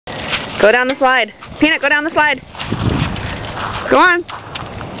Go down the slide. Peanut, go down the slide. Go on.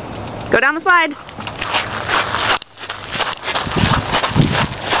 Go down the slide.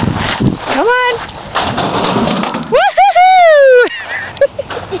 Come on. Woohoo!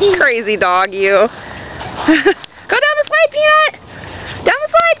 Crazy dog, you. Go down the slide, Peanut. Down the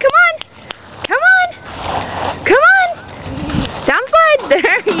slide. Come on. Come on. Come on. Down the slide.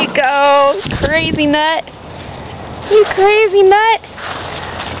 There you go. Crazy nut. You crazy nut.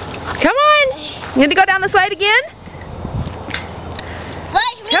 Come on. You need to go down the slide again?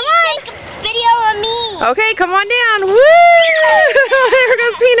 Come on. Take a video of me. Okay, come on down. Woo! There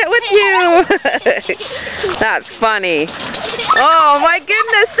goes Peanut with you. That's funny. Oh my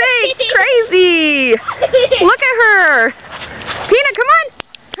goodness sakes, crazy. Look at her. Peanut, come on.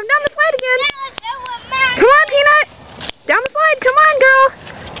 Come down the slide again. Come on, Peanut. Down the slide. Come on, girl.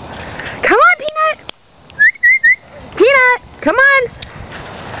 Come on, Peanut. Peanut, come on.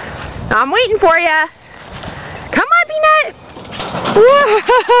 I'm waiting for ya. Come on, Peanut.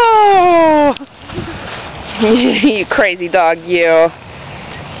 Whoa! You crazy dog, you.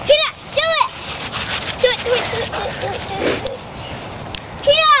 Peanut, do it! Do it.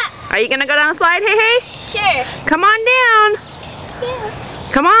 Peanut! Are you gonna go down the slide, hey, hey? Sure. Come on down.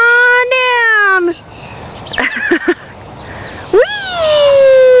 Yeah. Come on down.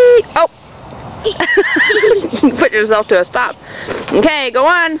 Whee! Oh. Put yourself to a stop. Okay, go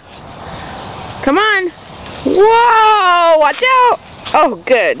on. Come on. Whoa! Watch out. Oh,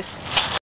 good.